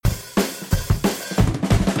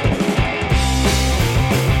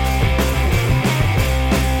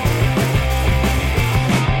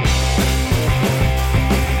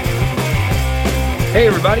Hey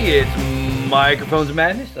everybody, it's Microphones of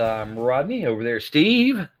Madness. I'm Rodney. Over there,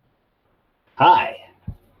 Steve. Hi.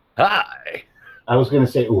 Hi. I was going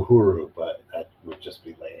to say Uhuru, but that would just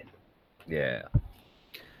be lame. Yeah.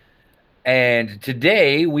 And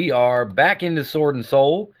today we are back into Sword and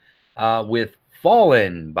Soul with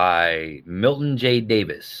Fallen by Milton J.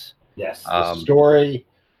 Davis. Yes, the story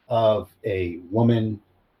of a woman,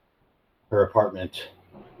 her apartment,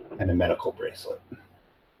 and a medical bracelet.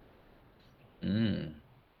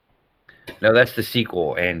 No, that's the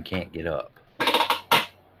sequel, and Can't Get Up.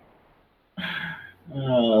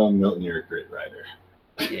 Milton, you're a great writer.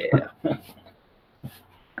 Yeah.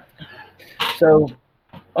 So,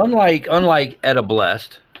 unlike Etta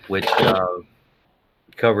Blessed, which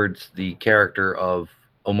covered the character of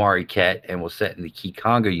Omari Ket and was set in the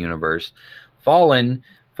Kikanga universe, Fallen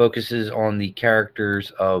focuses on the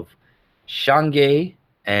characters of Shange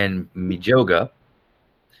and Mijoga,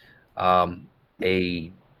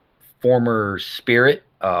 a former spirit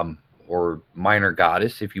or minor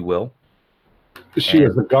goddess, if you will. She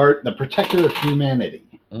is the protector of humanity.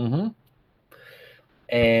 Mm-hmm.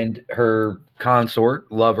 And her consort,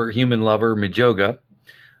 human lover, Mijoga,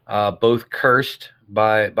 both cursed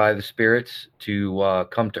by the spirits to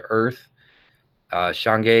come to Earth.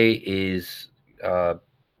 Shange is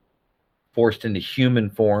forced into human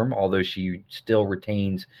form, although she still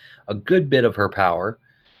retains a good bit of her power.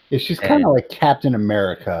 Yeah, she's kind of like Captain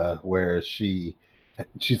America, where she's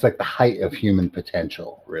like the height of human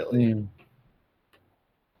potential, really.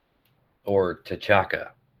 Or T'Chaka.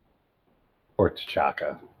 Or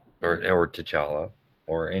T'Chaka. Or T'Challa,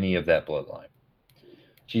 or any of that bloodline.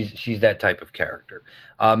 She's that type of character.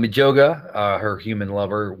 Mijoga, her human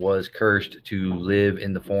lover, was cursed to live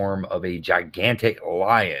in the form of a gigantic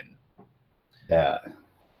lion. Yeah.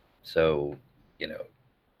 So,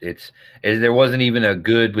 there wasn't even a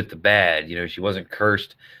good with the bad. She wasn't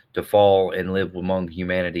cursed to fall and live among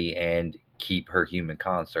humanity and keep her human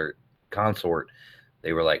consort.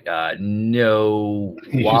 They were like, no,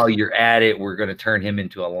 while you're at it, we're going to turn him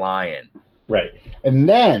into a lion. Right. And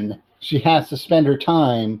then she has to spend her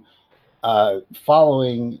time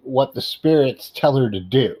following what the spirits tell her to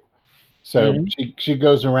do. So she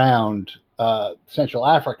goes around Central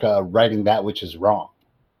Africa writing that which is wrong,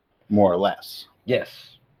 more or less. Yes.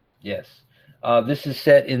 This is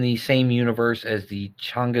set in the same universe as the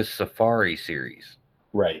Changa Safari series.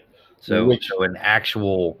 Right. So an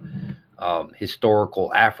actual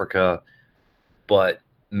historical Africa, but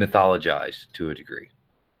mythologized to a degree.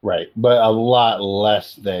 Right, but a lot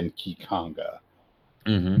less than Kikanga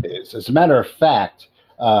is. As a matter of fact,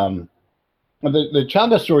 the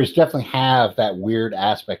Changa stories definitely have that weird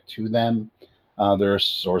aspect to them. There are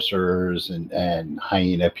sorcerers and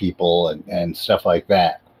hyena people and stuff like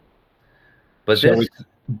that. But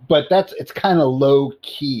it's kind of low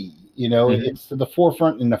key, It's to the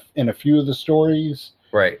forefront in a few of the stories,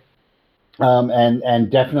 right?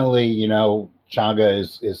 And definitely,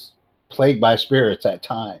 Changa is plagued by spirits at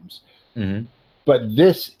times. But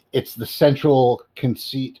it's the central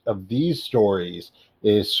conceit of these stories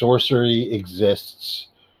is sorcery exists.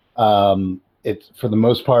 It's for the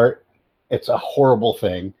most part, it's a horrible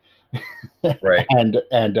thing. Right. and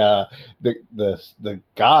the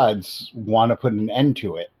gods want to put an end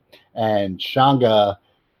to it. And Changa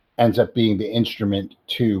ends up being the instrument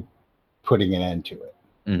to putting an end to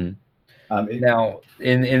it. Now,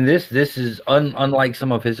 in this is unlike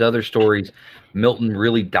some of his other stories. Milton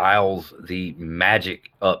really dials the magic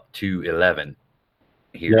up to 11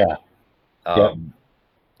 here. Yeah.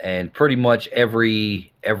 And pretty much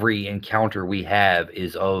every encounter we have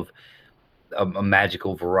is of a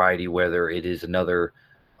magical variety, whether it is another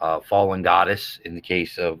fallen goddess in the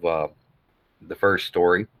case of the first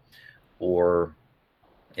story, or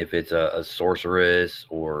if it's a sorceress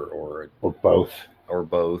or both.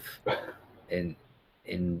 In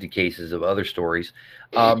the cases of other stories,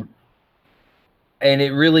 and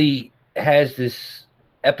it really has this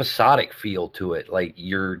episodic feel to it, like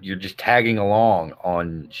you're just tagging along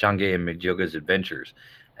on Shange and Mijoga's adventures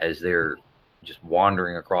as they're just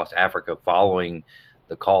wandering across Africa following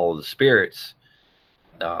the call of the spirits,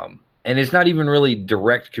 and it's not even really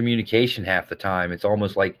direct communication half the time. It's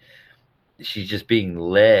almost like she's just being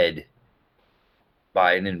led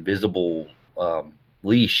by an invisible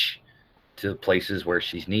leash to places where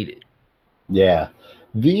she's needed. Yeah.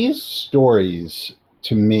 These stories,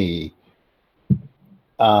 to me,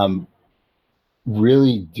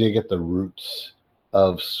 really dig at the roots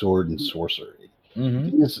of sword and sorcery.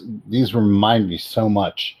 These remind me so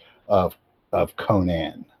much of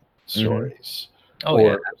Conan stories.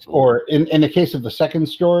 Or in the case of the second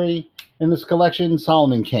story in this collection,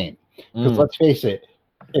 Solomon Kane. Because let's face it,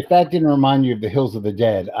 if that didn't remind you of the Hills of the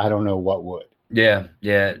Dead, I don't know what would. Yeah,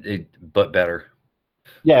 but better.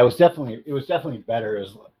 Yeah, it was definitely better.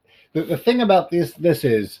 The thing about this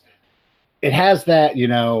is it has that,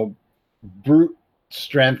 brute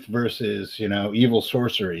strength versus, evil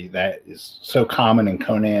sorcery that is so common in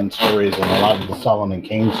Conan stories and a lot of the Solomon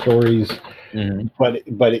Kane stories. Mm-hmm.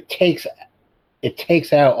 But it takes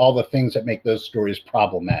out all the things that make those stories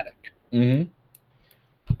problematic. Mm-hmm.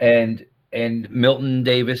 And Milton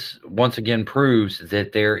Davis once again proves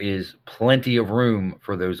that there is plenty of room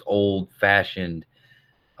for those old-fashioned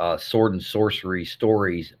sword and sorcery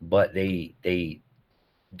stories, but they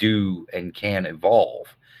do and can evolve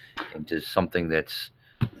into something that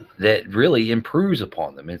really improves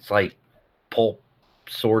upon them. It's like pulp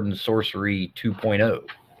sword and sorcery 2.0.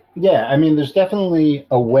 Yeah, I mean, there's definitely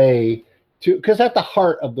a way to, because at the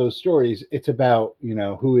heart of those stories, it's about,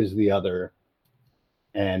 who is the other,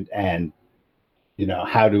 and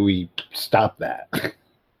how do we stop that?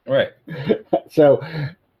 Right. So,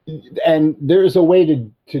 and there's a way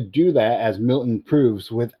to do that, as Milton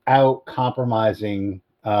proves, without compromising,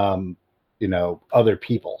 other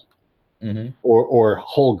people, mm-hmm. or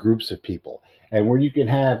whole groups of people, and where you can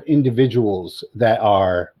have individuals that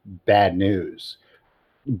are bad news,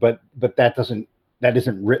 but that isn't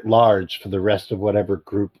writ large for the rest of whatever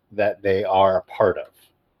group that they are a part of.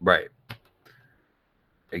 Right.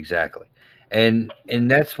 Exactly. And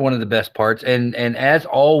that's one of the best parts. And as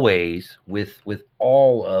always with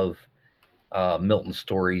all of Milton's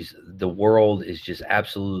stories, the world is just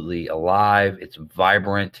absolutely alive. It's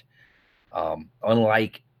vibrant.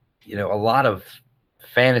 Unlike, a lot of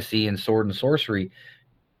fantasy and sword and sorcery,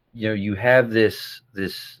 you have this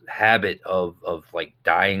habit of like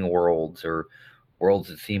dying worlds or worlds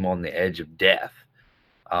that seem on the edge of death.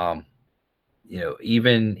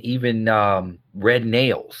 Even Red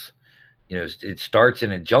Nails, it starts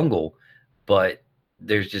in a jungle, but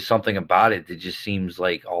there's just something about it that just seems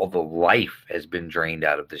like all the life has been drained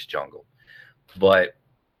out of this jungle. But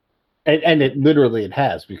and it literally it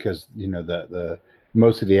has, because the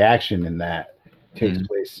most of the action in that takes mm-hmm.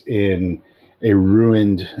 place in a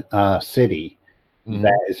ruined city mm-hmm.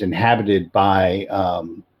 that is inhabited by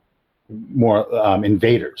more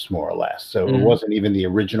invaders, more or less. So mm-hmm. it wasn't even the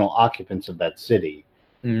original occupants of that city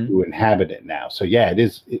mm-hmm. who inhabit it now. So yeah,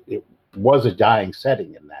 it was a dying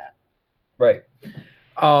setting in that. Right.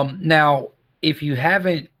 Now, if you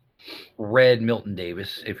haven't read Milton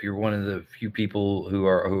Davis, if you're one of the few people who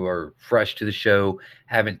are fresh to the show,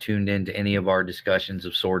 haven't tuned into any of our discussions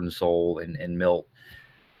of Sword and Soul and Milt,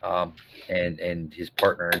 and his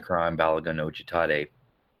partner in crime, Balagun Ochitade.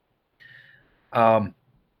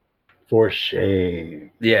 For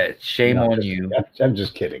shame. Yeah, shame on you. I'm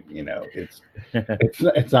just kidding.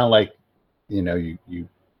 It's not like you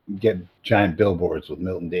get giant billboards with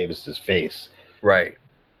Milton Davis's face. Right.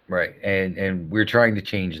 And we're trying to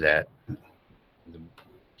change that,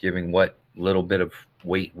 giving what little bit of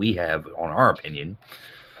weight we have on our opinion.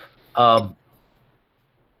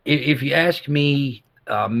 If you ask me,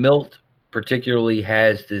 Milt particularly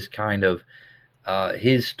has this kind of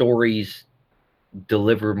his stories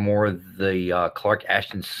deliver more the Clark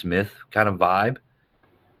Ashton Smith kind of vibe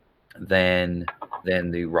than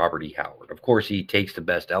the Robert E. Howard. Of course, he takes the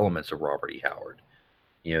best elements of Robert E. Howard.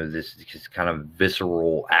 This kind of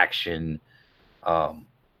visceral action, and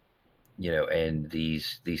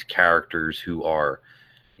these characters who are,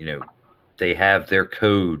 they have their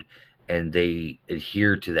code and they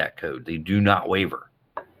adhere to that code. They do not waver.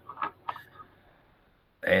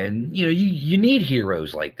 And, you need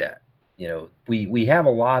heroes like that. We have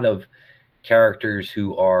a lot of characters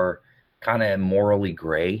who are kind of morally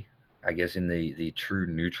gray, I guess, in the true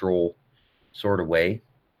neutral sort of way.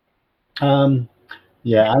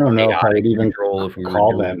 Yeah, I don't know if I would even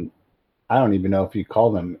call them. I don't even know if you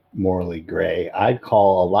call them morally gray. I'd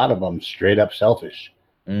call a lot of them straight up selfish,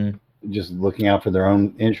 just looking out for their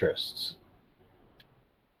own interests.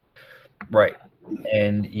 Right,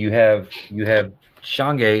 and you have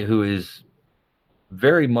Shange, who is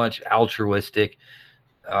very much altruistic.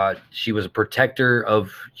 She was a protector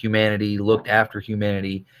of humanity, looked after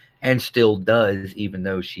humanity, and still does, even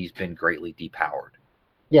though she's been greatly depowered.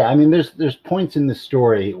 Yeah, I mean, there's points in the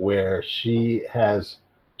story where she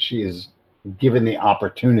is given the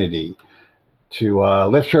opportunity to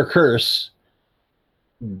lift her curse,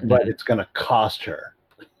 but it's going to cost her,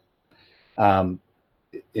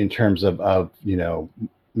 in terms of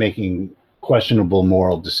making questionable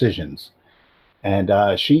moral decisions, and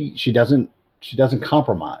she doesn't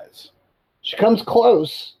compromise. She comes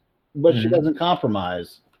close, but she doesn't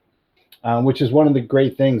compromise, which is one of the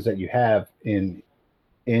great things that you have in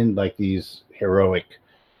like these heroic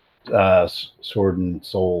sword and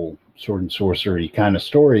soul, sword and sorcery kind of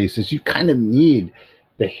stories is you kind of need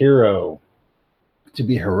the hero to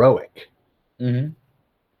be heroic. Mm-hmm.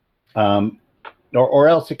 Or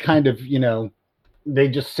else it kind of, they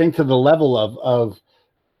just sink to the level of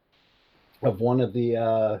one of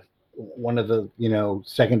the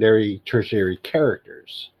secondary, tertiary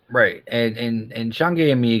characters. Right. And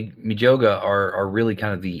Shange and Mijoga are really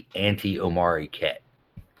kind of the anti-Omari Ket.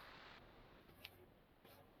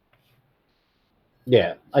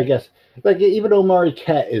 Yeah, I guess. Like, even Omari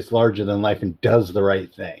Ket is larger than life and does the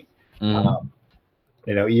right thing. Mm-hmm.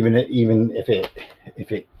 Even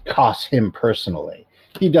if it costs him personally,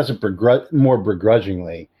 he does it more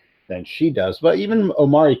begrudgingly than she does. But even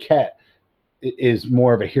Omari Ket is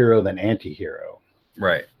more of a hero than anti-hero.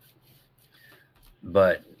 Right.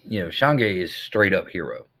 But Shange is straight up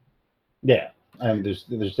hero. Yeah,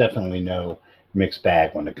 there's definitely no mixed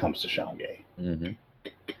bag when it comes to Shange. Mm-hmm.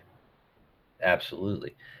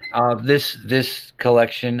 Absolutely. This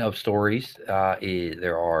collection of stories,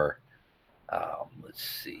 there are, let's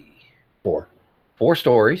see, four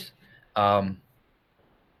stories.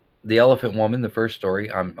 The Elephant Woman, the first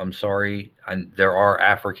story. I'm sorry, there are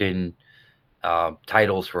African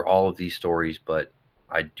titles for all of these stories, but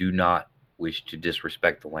I do not wish to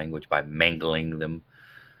disrespect the language by mangling them.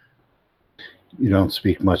 You don't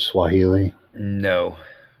speak much Swahili? No,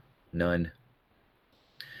 none.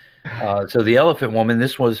 So the Elephant Woman,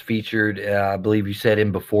 this was featured, I believe you said,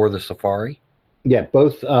 in Before the Safari. Yeah,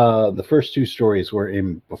 both the first two stories were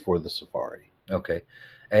in Before the Safari. Okay,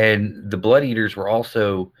 and the Blood Eaters were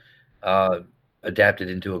also adapted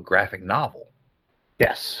into a graphic novel.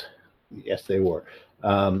 Yes, they were.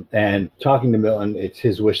 And talking to Milton, it's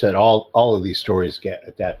his wish that all of these stories get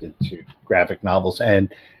adapted to graphic novels,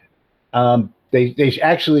 and they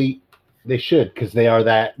should, because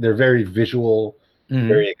they're very visual, mm-hmm.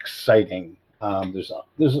 very exciting. There's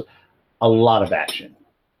a lot of action.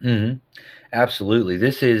 Mm-hmm. Absolutely,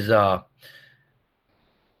 this is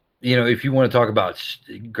if you want to talk about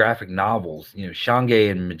graphic novels,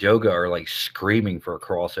 Shange and Mijoga are like screaming for a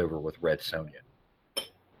crossover with Red Sonja.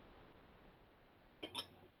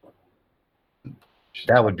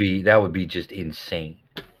 That would be just insane,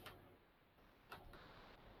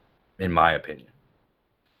 in my opinion.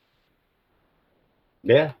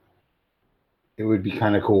 Yeah, it would be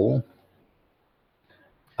kind of cool.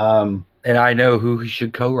 And I know who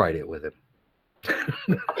should co-write it with him.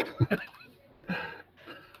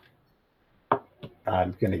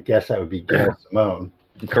 I'm going to guess that would be Gail Simone.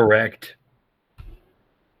 Correct.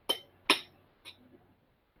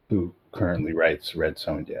 Who currently writes Red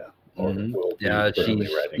Sonja. Mm-hmm.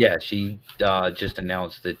 She just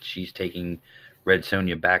announced that she's taking Red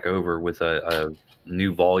Sonja back over with a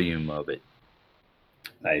new volume of it.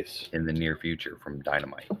 Nice. In the near future from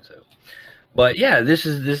Dynamite. So, but yeah, this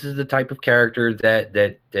is the type of character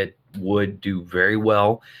that would do very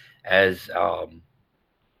well as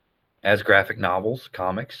graphic novels,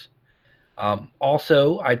 comics.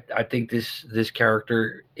 Also, I think this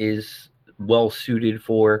character is well suited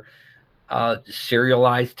for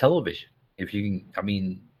serialized television. If you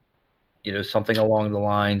can, something along the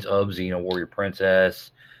lines of Xena Warrior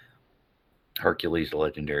Princess, Hercules: The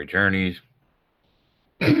Legendary Journeys,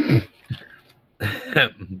 but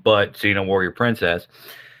Xena Warrior Princess,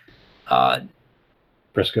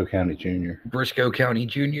 Briscoe County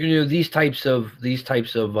Jr. These types of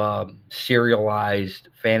serialized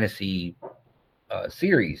fantasy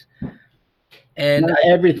series. And not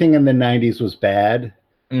everything in the 90s was bad.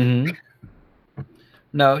 Mm-hmm.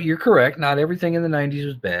 No, you're correct. Not everything in the 90s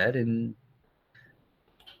was bad,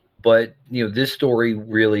 but this story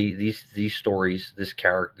really, these stories, these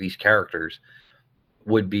characters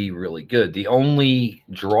would be really good. The only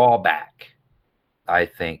drawback, I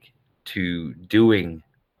think, to doing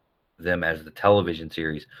them as the television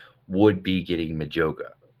series would be getting Mijoga,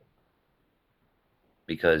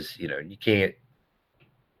 because you can't.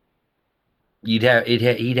 He'd have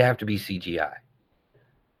to be CGI.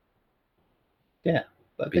 Yeah,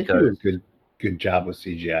 but they do a good job with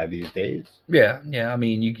CGI these days. Yeah. I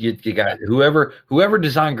mean, you got whoever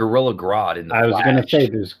designed Gorilla Grodd in the I was going to say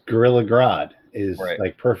this Gorilla Grodd is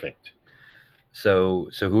like perfect. So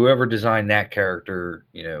whoever designed that character,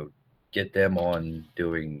 get them on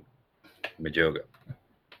doing Mijoga.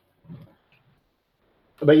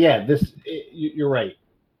 But yeah, you're right.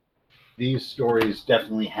 These stories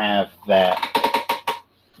definitely have that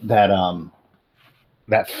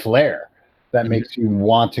flair that makes you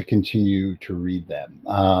want to continue to read them.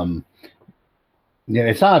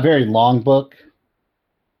 It's not a very long book.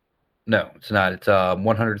 No, it's not. It's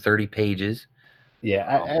 130 pages. Yeah,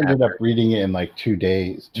 I ended up reading it in like 2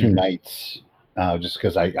 days, 2 nights, just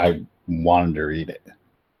because I wanted to read it.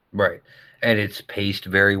 Right, and it's paced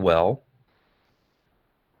very well.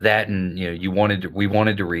 That, and we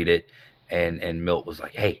wanted to read it, and Milt was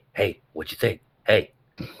like, hey, what you think? Hey,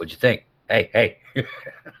 what you think? Hey.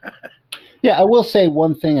 Yeah, I will say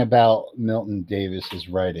one thing about Milton Davis's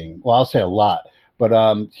writing. Well, I'll say a lot, but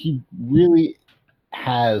he really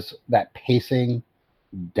has that pacing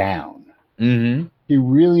down. Mm-hmm. He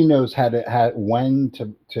really knows when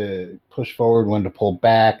to push forward, when to pull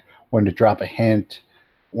back, when to drop a hint,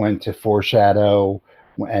 when to foreshadow,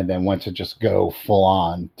 and then when to just go full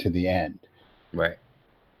on to the end. Right.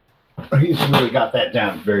 He's really got that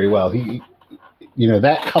down very well.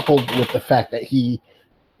 That coupled with the fact that he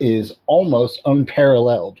is almost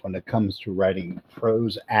unparalleled when it comes to writing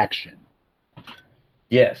prose action.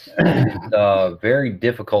 Yes, it's very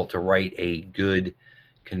difficult to write a good,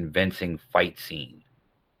 convincing fight scene,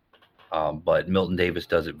 but Milton Davis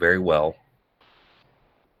does it very well.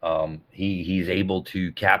 He's able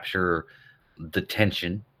to capture the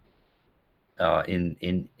tension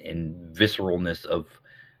in visceralness of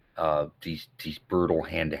these brutal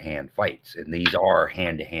hand-to-hand fights, and these are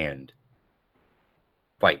hand-to-hand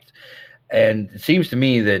fights. And it seems to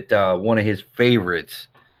me that one of his favorites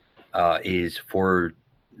is for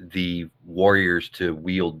the warriors to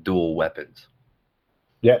wield dual weapons.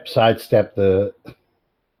 Yep, sidestep the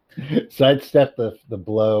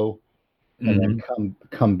blow, and then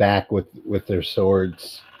come back with their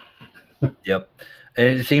swords. Yep.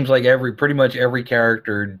 And it seems like pretty much every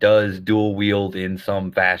character does dual wield in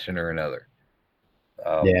some fashion or another.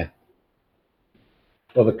 Yeah.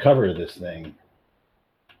 Well, the cover of this thing,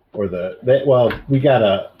 or we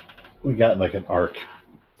got like an arc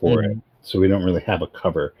for it, so we don't really have a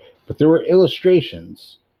cover, but there were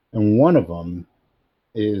illustrations, and one of them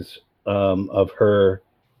is of her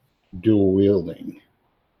dual wielding.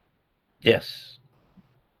 Yes.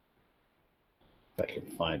 If I can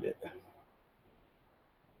find it.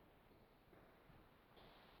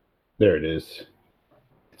 There it is.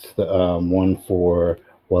 It's the one for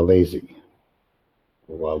Waleezi,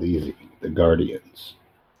 the Guardians.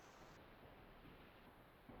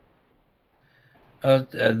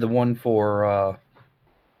 The one for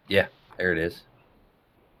yeah, there it is.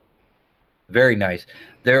 Very nice.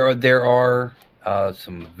 There are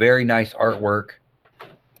some very nice artwork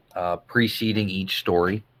preceding each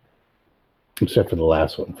story, except for the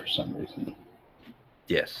last one for some reason.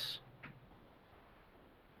 Yes.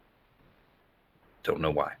 Don't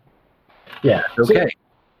know why. Yeah. Okay.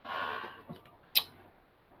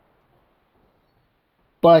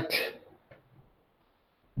 But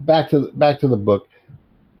back to the book.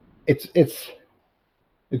 It's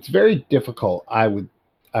very difficult, I would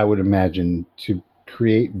imagine, to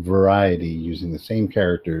create variety using the same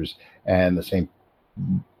characters and the same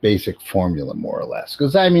basic formula, more or less.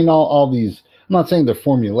 Because I mean, all these, I'm not saying they're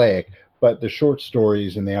formulaic, but they're short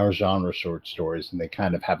stories, and they are genre short stories, and they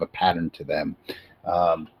kind of have a pattern to them.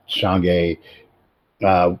 Shange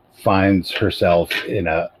finds herself in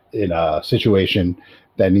a situation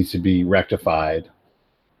that needs to be rectified.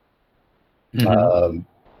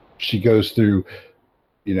 She goes through,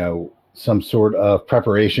 some sort of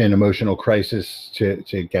preparation, emotional crisis to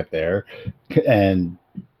get there, and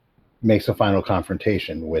makes a final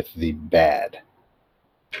confrontation with the bad.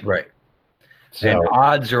 Right. So, and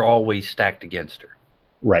odds are always stacked against her.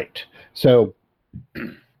 Right. So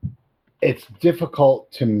it's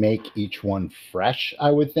difficult to make each one fresh,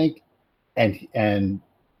 I would think. And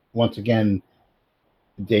once again,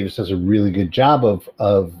 Davis does a really good job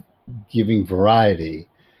of giving variety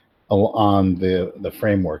on the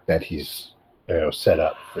framework that he's set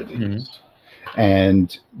up for these.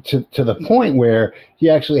 And to the point where he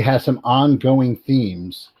actually has some ongoing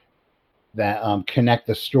themes that connect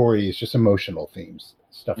the stories, just emotional themes,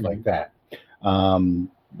 stuff like that.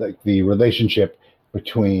 Like the relationship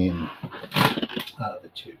between the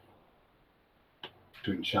two,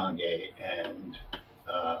 between Shange and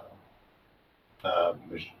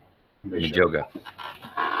Mijoga.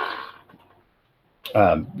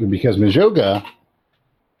 Because Mijoga,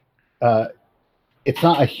 it's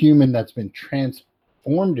not a human that's been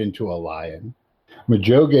transformed into a lion.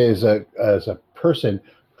 Mijoga is a person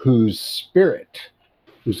whose spirit,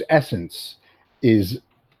 whose essence is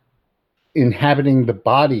inhabiting the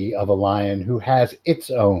body of a lion who has its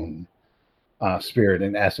own spirit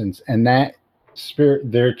and essence, and that spirit,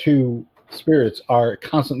 their two spirits are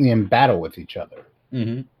constantly in battle with each other.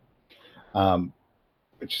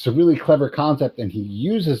 Which is a really clever concept, and he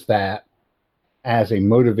uses that as a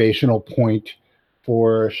motivational point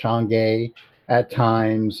for Shange at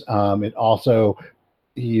times. It also,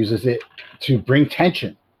 he uses it to bring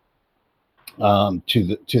tension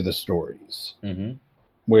to the stories,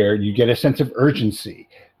 where you get a sense of urgency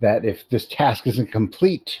that if this task isn't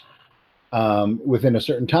complete within a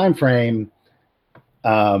certain time frame,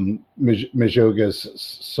 Majoga's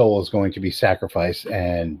soul is going to be sacrificed,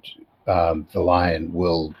 and the lion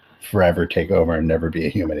will forever take over and never be a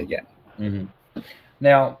human again.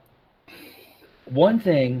 Now, one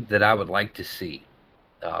thing that I would like to see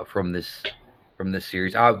from this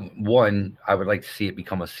series, I would like to see it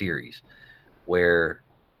become a series where,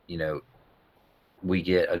 you know, we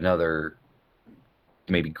get another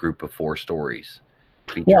maybe group of 4 stories.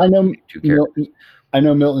 Well, I know 2 characters. I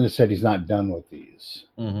know Milton has said he's not done with these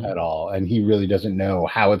at all, and he really doesn't know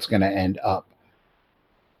how it's going to end up.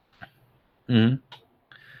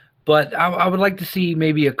 But I would like to see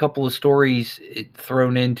maybe a couple of stories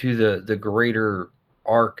thrown into the greater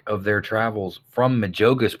arc of their travels from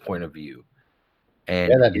Majoga's point of view,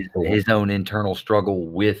 and his own internal struggle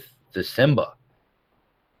with the Simba.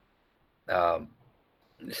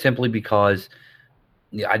 Simply because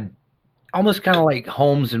I almost kind of like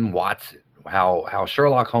Holmes and Watson, how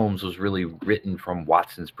Sherlock Holmes was really written from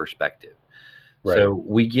Watson's perspective. Right. So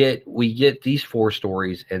we get these 4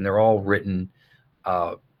 stories, and they're all written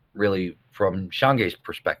really from Shange's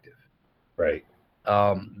perspective. Right.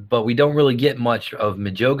 But we don't really get much of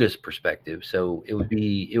Majoga's perspective, so it would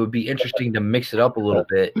be interesting to mix it up a little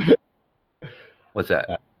bit. What's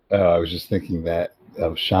that? I was just thinking that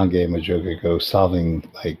of Shange and Majoga go solving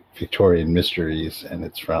like Victorian mysteries, and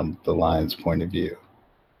it's from the lion's point of view.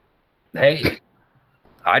 Hey,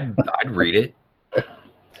 I'd read it.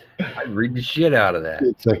 I'd read the shit out of that.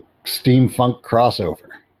 It's a steampunk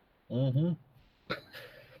crossover.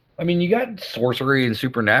 I mean, you got sorcery and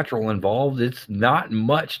supernatural involved. It's not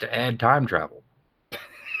much to add time travel.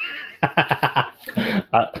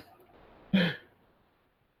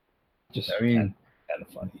 Just, I mean, kind of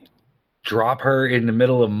funny. Drop her in the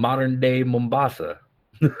middle of modern day Mombasa.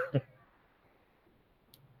 Man,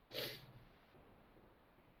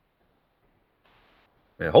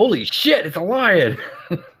 holy shit, it's a lion.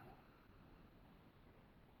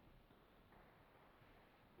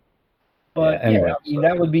 But anyway, I mean,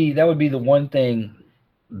 that would be the one thing.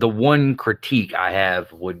 The one critique I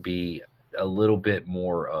have would be a little bit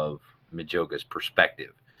more of Majoga's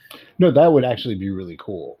perspective. No, that would actually be really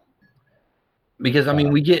cool. Because I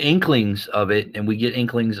mean, we get inklings of it, and we get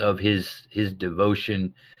inklings of his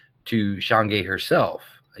devotion to Shange herself.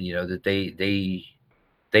 You know, that they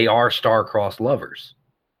are star-crossed lovers,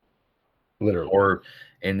 literally, or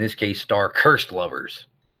in this case, star-cursed lovers,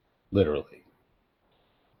 literally.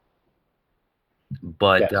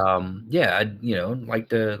 But yes. I'd like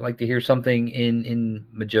to hear something in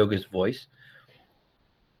Majoga's voice.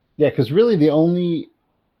 Yeah, because really the only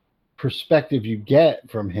perspective you get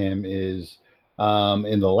from him is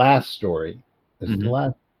in the last story. Is it the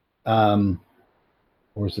last? Or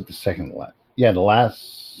is it the second last? Yeah, the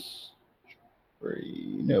last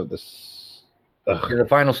story. No, this. The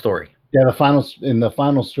final story. Yeah, the final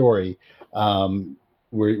story,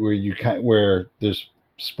 where there's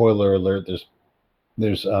spoiler alert.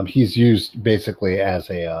 There's he's used basically as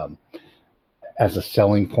a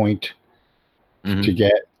selling point to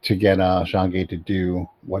get Shange to do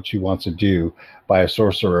what she wants to do by a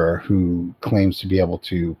sorcerer who claims to be able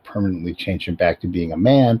to permanently change him back to being a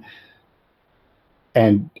man,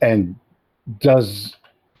 and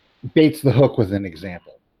baits the hook with an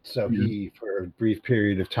example. So he, for a brief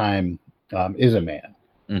period of time, is a man.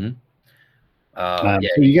 So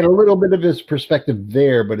you get a little bit of his perspective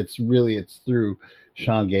there, but it's through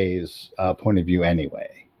Shange's point of view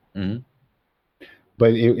anyway.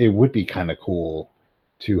 But it would be kind of cool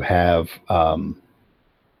to have a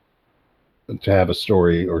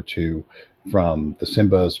story or two from the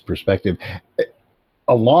Simba's perspective,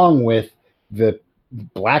 along with the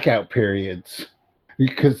blackout periods,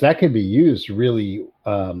 because that could be used really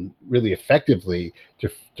effectively to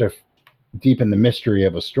deepen the mystery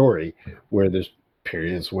of a story, where there's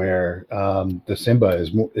periods where the Simba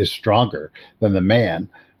is stronger than the man,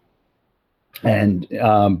 and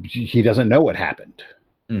he doesn't know what happened.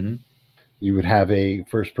 You would have a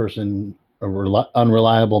first-person,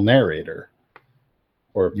 unreliable narrator,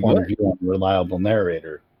 or a point of view unreliable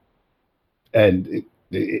narrator, and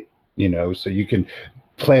so you can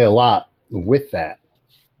play a lot with that.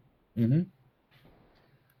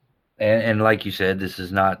 And like you said, this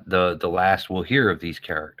is not the last we'll hear of these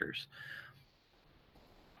characters.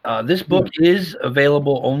 This book is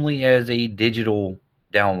available only as a digital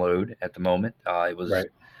download at the moment. It was at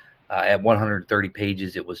 130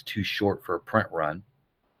 pages. It was too short for a print run.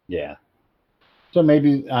 Yeah. So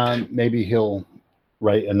maybe he'll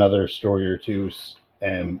write another story or two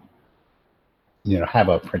and have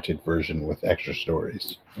a printed version with extra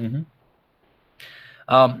stories. Mm-hmm.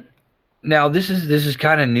 Now this is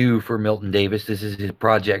kind of new for Milton Davis. This is his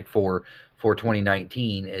project for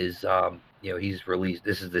 2019. Is he's released.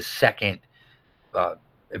 This is the second,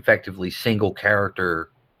 effectively single character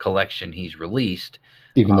collection he's released.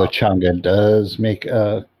 Even though Changa does make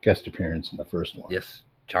a guest appearance in the first one. Yes,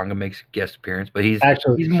 Changa makes a guest appearance, but he's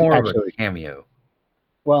more of a cameo.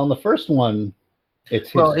 Well, in the first one,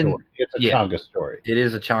 it's his story. It's a Changa story. It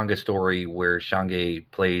is a Changa story where Chang'e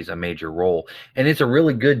plays a major role. And it's a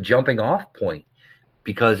really good jumping off point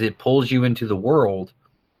because it pulls you into the world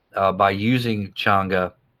by using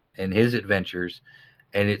Changa and his adventures,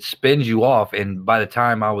 and it spins you off. And by the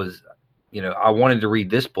time I was, I wanted to read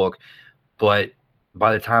this book, but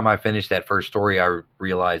by the time I finished that first story, I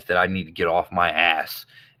realized that I need to get off my ass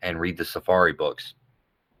and read the Safari books.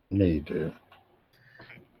 Yeah, you do.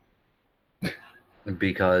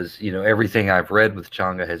 Because everything I've read with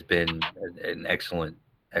Changa has been an excellent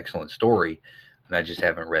story, and I just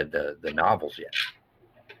haven't read the novels yet.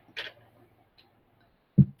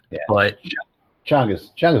 Yeah, but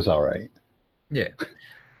Changa's all right. Yeah,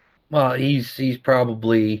 well, he's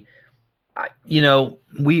probably,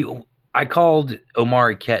 I called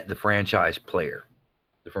Omari Kett the franchise player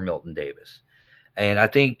for Milton Davis, and I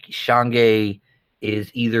think Chang'e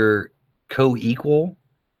is either co-equal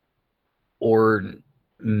or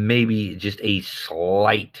maybe just a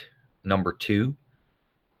slight number 2.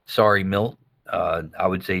 Sorry, Milt. I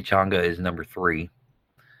would say Changa is number 3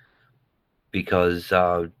 because,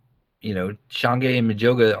 Chang'e and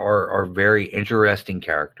Majoga are very interesting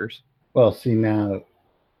characters. Well, see, now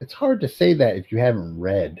it's hard to say that if you haven't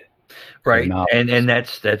read. Right. And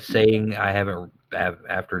that's saying I haven't,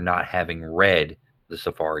 after not having read the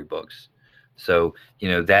Safari books. So,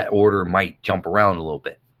 that order might jump around a little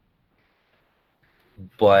bit.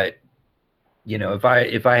 But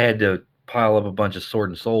if I had to pile up a bunch of Sword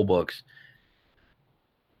and Soul books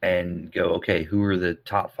and go, okay, who are the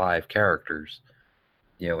top 5 characters?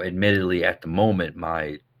 Admittedly, at the moment,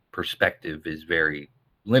 my perspective is very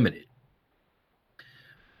limited.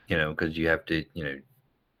 Because you have to,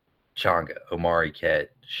 Changa, Omari Kett,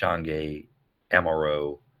 Chang'e,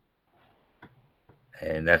 Amuro,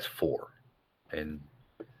 and that's 4, and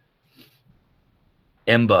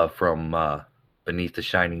Emba from Beneath the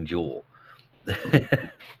Shining Jewel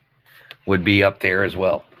would be up there as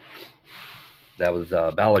well. That was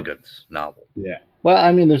Balagun's novel. Yeah. Well,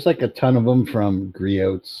 I mean, there's like a ton of them from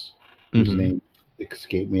Griots, whose name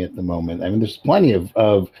escaped me at the moment. I mean, there's plenty of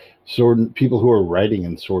people who are writing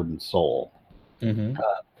in Sword and Soul.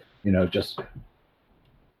 Just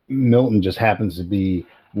Milton just happens to be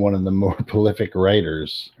one of the more prolific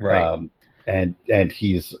writers, right? And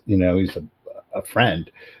he's he's a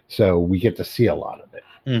friend, so we get to see a lot of it.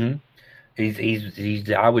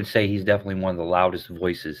 He's I would say he's definitely one of the loudest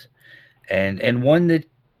voices, and one that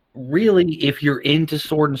really, if you're into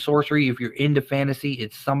sword and sorcery, if you're into fantasy,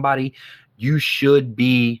 it's somebody you should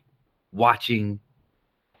be watching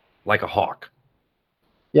like a hawk.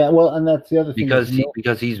 Yeah, well, and that's the other thing,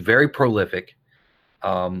 because he's very prolific.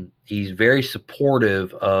 He's very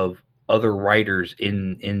supportive of other writers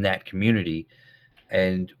in that community,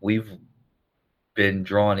 and we've been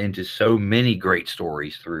drawn into so many great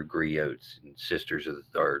stories through Griots and Sisters of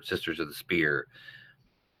the Spear,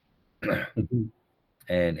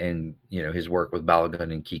 and his work with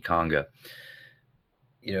Balagun and Kikanga.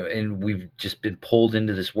 And we've just been pulled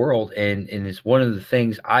into this world, and it's one of the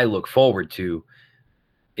things I look forward to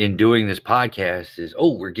in doing this podcast is,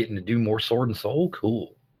 we're getting to do more Sword and Soul.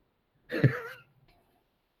 Cool.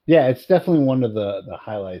 Yeah, it's definitely one of the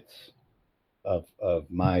highlights of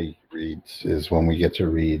my reads is when we get to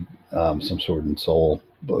read some Sword and Soul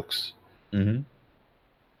books.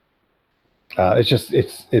 It's just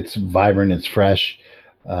it's vibrant, it's fresh.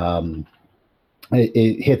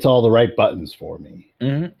 It hits all the right buttons for me.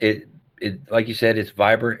 It like you said, it's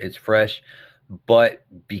vibrant, it's fresh, but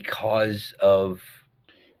because of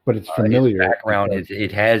it's familiar background,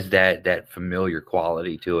 it has that familiar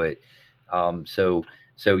quality to it. So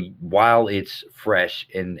while it's fresh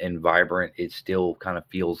and vibrant, it still kind of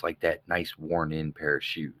feels like that nice worn-in pair of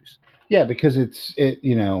shoes. Yeah, because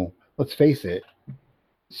let's face it,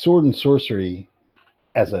 sword and sorcery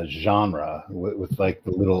as a genre with like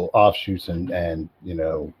the little offshoots and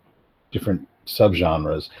different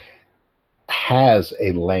subgenres has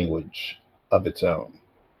a language of its own.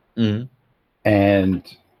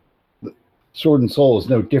 And Sword and Soul is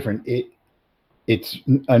no different. It's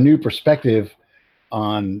a new perspective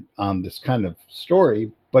on this kind of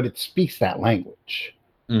story, but it speaks that language.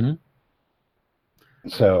 Mm-hmm.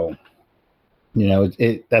 So, you know,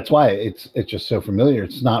 that's why it's just so familiar.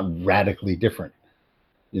 It's not radically different,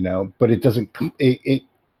 you know, but it doesn't. It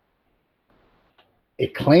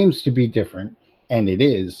claims to be different, and it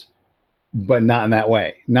is, but not in that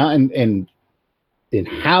way. Not in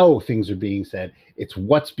how things are being said. It's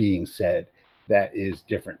what's being said that is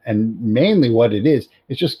different, and mainly what it is.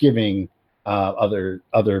 It's just giving other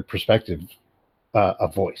perspective a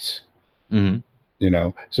voice. Mm-hmm. You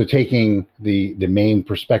know, so taking the main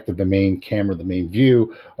perspective, the main camera, the main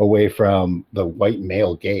view away from the white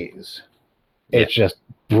male gaze. Yeah. It's just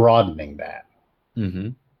broadening that. Mm-hmm.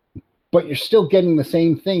 But you're still getting the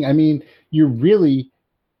same thing. I mean,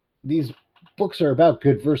 these books are about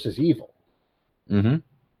good versus evil. Mm-hmm.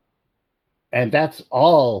 And that's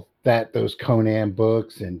all that those Conan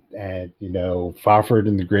books and you know, Fafhrd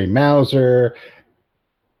and the Grey Mouser.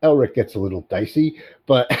 Elric gets a little dicey,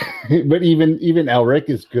 but even Elric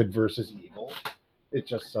is good versus evil. It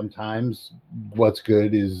just sometimes what's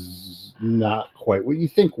good is not quite what you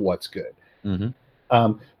think what's good.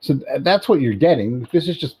 Mm-hmm. So that's what you're getting. This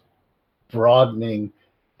is just broadening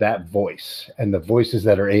that voice and the voices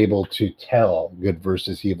that are able to tell good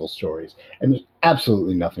versus evil stories. And there's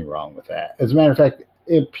absolutely nothing wrong with that. As a matter of fact,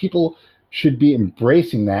 people should be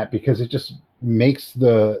embracing that, because it just makes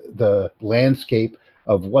the landscape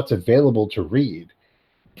of what's available to read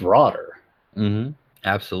broader. Mm-hmm.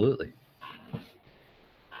 Absolutely.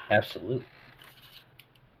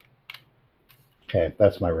 Okay,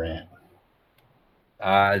 that's my rant.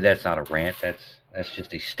 That's not a rant. That's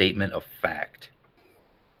just a statement of fact.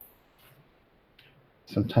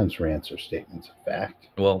 Sometimes rants are statements of fact.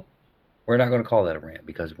 Well, we're not going to call that a rant,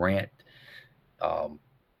 because rant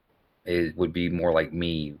it would be more like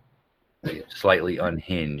me, slightly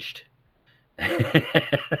unhinged.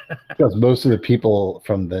 Because most of the people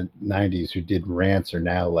from the 90s who did rants are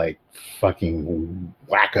now like fucking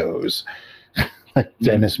wackos, like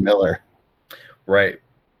Dennis Miller. Right.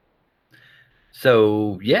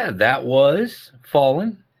 So yeah, that was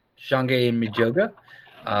Fallen, Shange and Mijoga.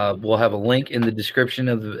 We'll have a link in the description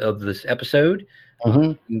of this episode. Mm-hmm.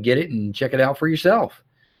 You can get it and check it out for yourself,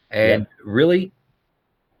 and really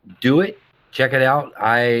do it. Check it out.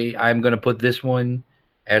 I'm going to put this one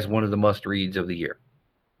as one of the must reads of the year.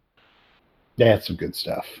 Yeah, it's some good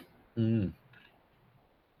stuff.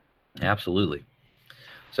 Absolutely.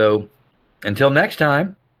 So until next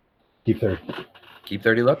time, keep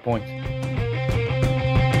 30 luck points.